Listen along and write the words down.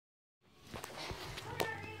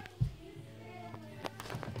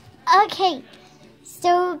Okay,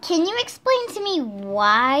 so can you explain to me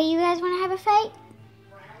why you guys want to have a fight?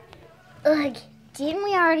 Ugh, didn't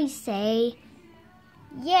we already say?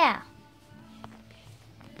 Yeah.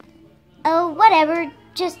 Oh, whatever,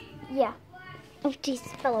 just, yeah. Oh, jeez,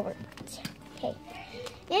 fell over. Okay.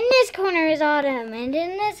 In this corner is Autumn, and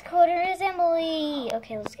in this corner is Emily.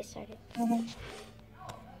 Okay, let's get started. Oops.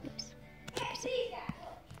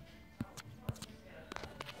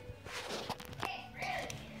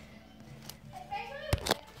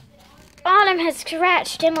 Autumn has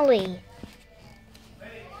scratched Emily.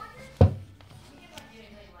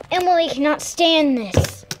 Emily cannot stand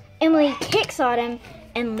this. Emily kicks Autumn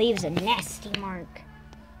and leaves a nasty mark.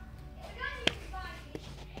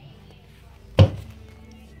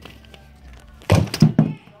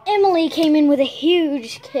 Emily came in with a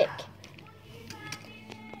huge kick.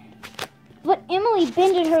 But Emily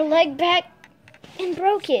bended her leg back and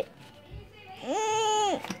broke it.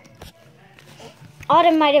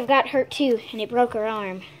 Autumn might have got hurt too, and it broke her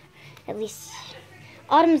arm. At least,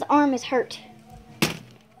 Autumn's arm is hurt.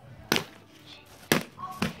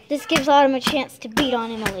 This gives Autumn a chance to beat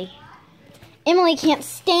on Emily. Emily can't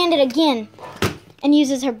stand it again and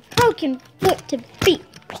uses her broken foot to beat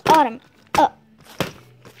Autumn up.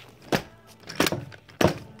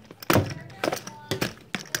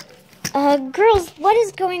 Girls, what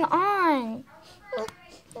is going on?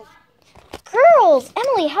 Girls,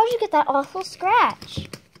 Emily, how'd you get that awful scratch?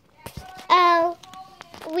 Oh,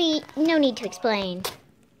 no need to explain.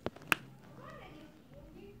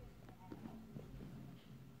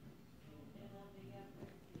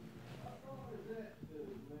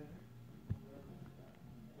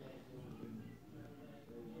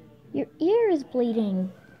 Your ear is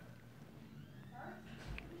bleeding.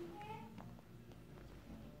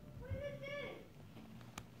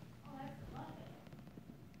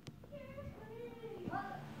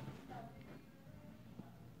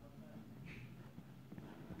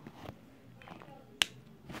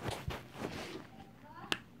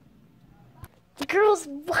 Girls,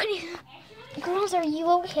 girls, are you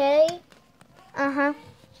okay? Uh-huh.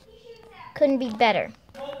 Couldn't be better.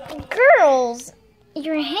 Girls,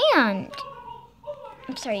 your hand.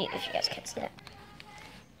 I'm sorry if you guys can't see that.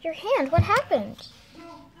 Your hand, what happened?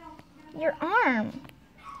 Your arm.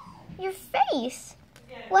 Your face.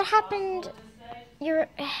 What happened? Your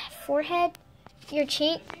forehead? Your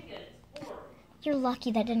cheek? You're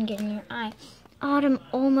lucky that didn't get in your eye. Autumn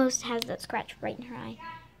almost has that scratch right in her eye.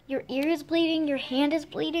 Your ear is bleeding, your hand is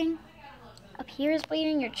bleeding, up here is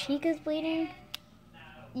bleeding, your cheek is bleeding,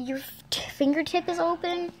 your fingertip is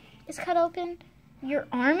cut open, your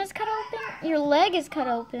arm is cut open, your leg is cut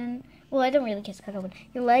open. Well, I don't really get cut open.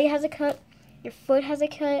 Your leg has a cut, your foot has a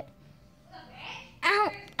cut.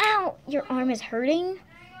 Ow, ow, your arm is hurting.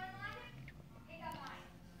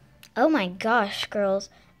 Oh my gosh, girls,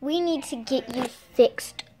 we need to get you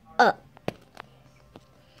fixed up.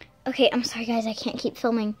 Okay, I'm sorry guys, I can't keep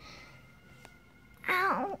filming.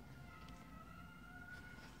 Ow.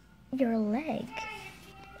 Your leg.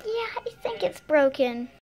 Yeah, I think it's broken.